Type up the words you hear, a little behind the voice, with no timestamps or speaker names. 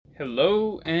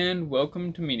Hello and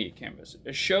welcome to Media Canvas,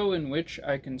 a show in which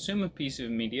I consume a piece of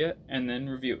media and then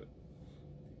review it.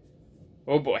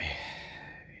 Oh boy,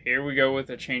 here we go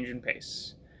with a change in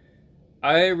pace.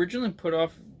 I originally put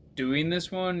off doing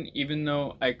this one even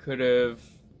though I could have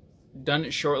done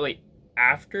it shortly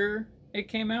after it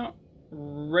came out.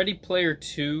 Ready Player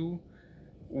 2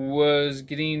 was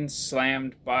getting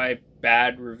slammed by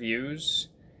bad reviews,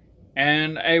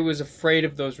 and I was afraid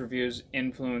of those reviews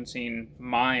influencing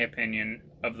my opinion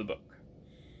of the book.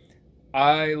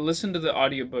 I listened to the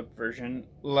audiobook version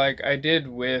like I did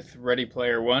with Ready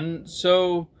Player One,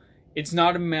 so it's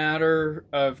not a matter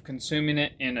of consuming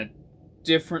it in a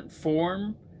different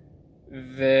form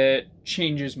that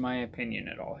changes my opinion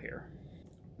at all here.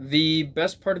 The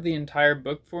best part of the entire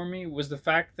book for me was the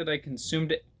fact that I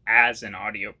consumed it as an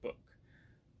audiobook.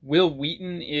 Wil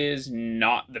Wheaton is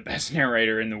not the best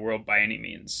narrator in the world by any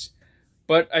means,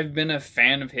 but I've been a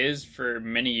fan of his for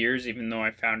many years, even though I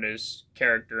found his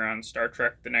character on Star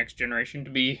Trek The Next Generation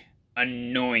to be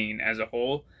annoying as a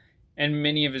whole, and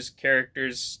many of his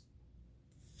characters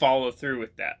follow through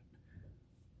with that.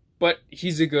 But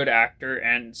he's a good actor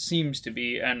and seems to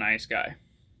be a nice guy.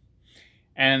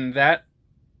 And that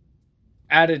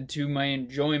added to my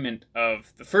enjoyment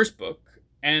of the first book,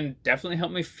 and definitely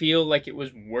helped me feel like it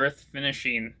was worth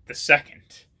finishing the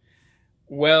second.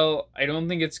 Well, I don't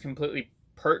think it's completely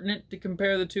pertinent to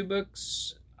compare the two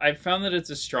books. I found that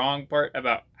it's a strong part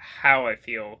about how I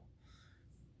feel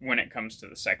when it comes to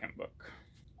the second book.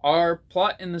 Our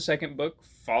plot in the second book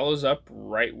follows up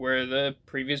right where the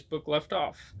previous book left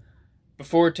off,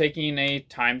 before taking a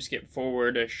time skip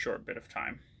forward a short bit of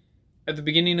time. At the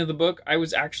beginning of the book, I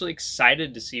was actually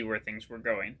excited to see where things were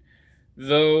going,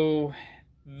 though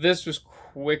this was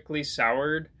quickly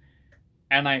soured,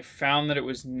 and I found that it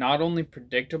was not only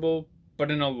predictable,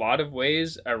 but in a lot of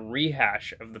ways a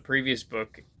rehash of the previous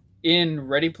book. In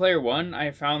Ready Player One, I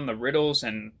found the riddles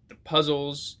and the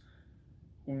puzzles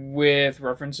with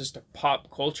references to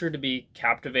pop culture to be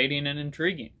captivating and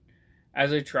intriguing,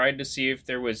 as I tried to see if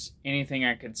there was anything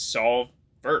I could solve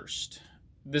first.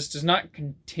 This does not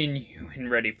continue in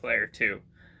Ready Player 2.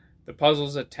 The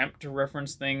puzzles attempt to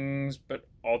reference things, but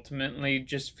ultimately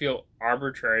just feel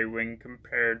arbitrary when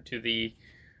compared to the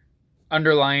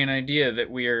underlying idea that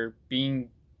we are being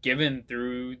given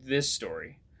through this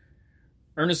story.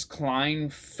 Ernest Cline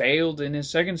failed in his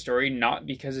second story not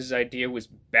because his idea was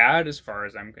bad as far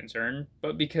as I'm concerned,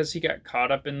 but because he got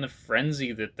caught up in the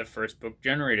frenzy that the first book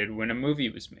generated when a movie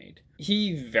was made.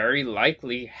 He very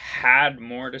likely had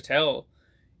more to tell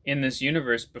in this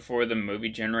universe before the movie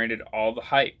generated all the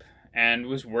hype and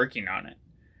was working on it,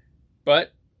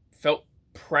 but felt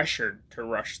pressured to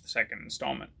rush the second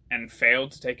installment and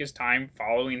failed to take his time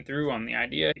following through on the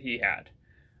idea he had.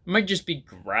 I might just be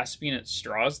grasping at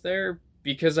straws there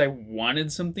because I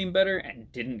wanted something better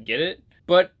and didn't get it,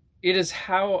 but it is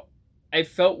how I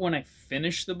felt when I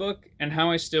finished the book and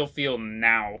how I still feel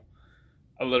now,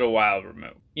 a little while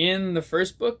removed. In the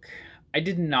first book, I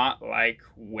did not like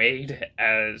Wade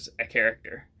as a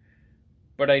character,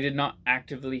 but I did not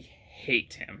actively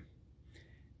hate him.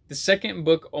 The second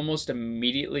book almost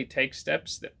immediately takes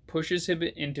steps that pushes him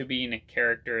into being a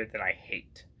character that I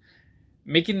hate.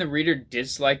 Making the reader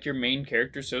dislike your main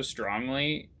character so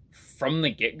strongly from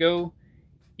the get-go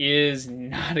is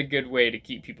not a good way to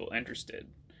keep people interested.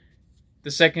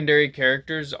 The secondary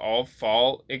characters all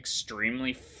fall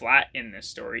extremely flat in this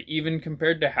story, even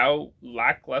compared to how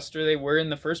lackluster they were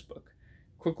in the first book,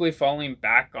 quickly falling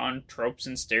back on tropes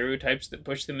and stereotypes that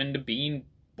push them into being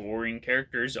boring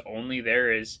characters only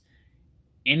there as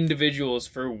individuals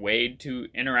for Wade to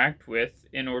interact with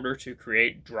in order to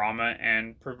create drama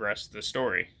and progress the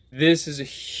story. This is a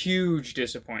huge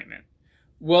disappointment.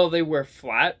 While they were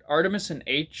flat, Artemis and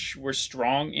H were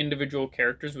strong individual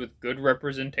characters with good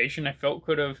representation. I felt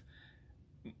could have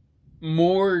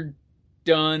more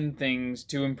done things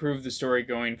to improve the story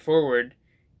going forward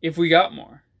if we got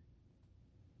more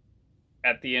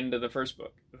at the end of the first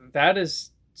book. That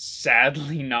is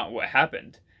sadly not what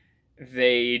happened.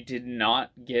 They did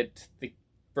not get the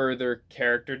further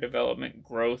character development,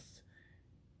 growth,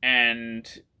 and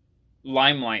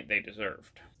limelight they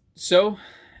deserved. So,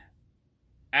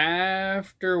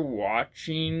 after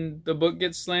watching the book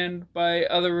get slammed by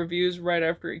other reviews right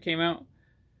after it came out,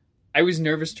 I was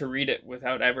nervous to read it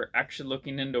without ever actually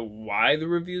looking into why the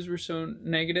reviews were so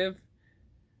negative.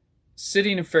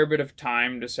 Sitting a fair bit of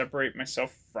time to separate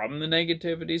myself from the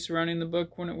negativity surrounding the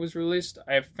book when it was released,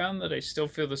 I have found that I still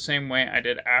feel the same way I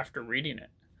did after reading it.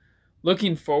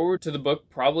 Looking forward to the book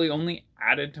probably only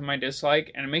added to my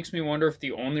dislike, and it makes me wonder if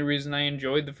the only reason I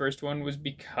enjoyed the first one was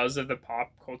because of the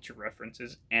pop culture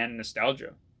references and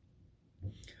nostalgia.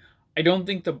 I don't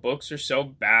think the books are so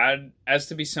bad as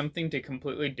to be something to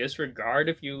completely disregard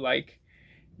if you like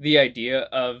the idea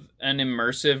of an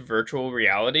immersive virtual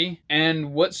reality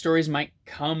and what stories might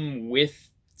come with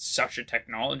such a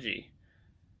technology.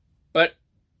 But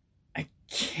I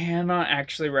cannot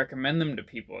actually recommend them to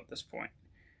people at this point.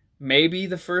 Maybe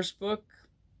the first book,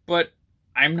 but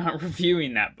I'm not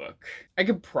reviewing that book. I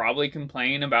could probably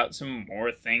complain about some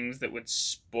more things that would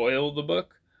spoil the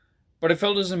book, but I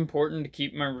felt it was important to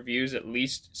keep my reviews at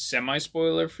least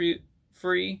semi-spoiler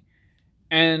free.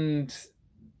 And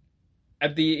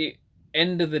at the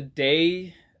end of the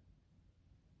day,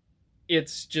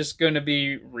 it's just going to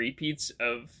be repeats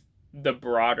of the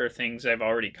broader things I've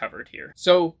already covered here.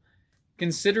 So,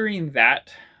 considering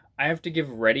that, I have to give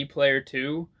Ready Player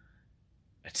 2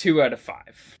 a 2 out of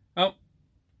 5. Well,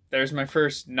 there's my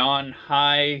first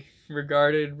non-high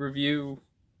regarded review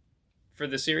for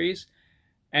the series.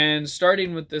 And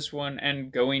starting with this one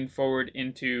and going forward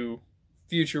into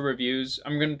future reviews,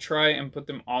 I'm going to try and put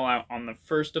them all out on the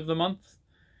first of the month.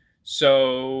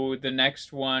 So the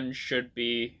next one should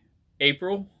be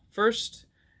April 1st.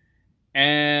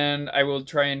 And I will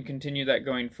try and continue that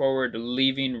going forward,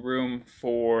 leaving room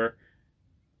for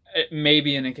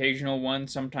maybe an occasional one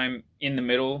sometime in the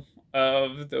middle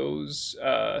of those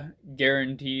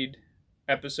guaranteed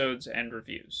episodes and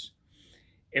reviews.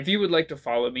 If you would like to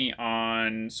follow me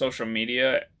on social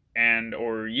media and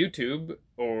or YouTube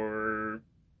or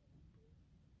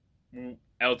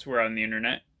elsewhere on the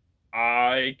internet,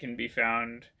 I can be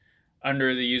found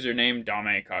under the username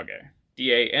Damekage.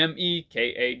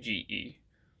 Damekage.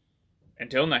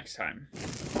 Until next time.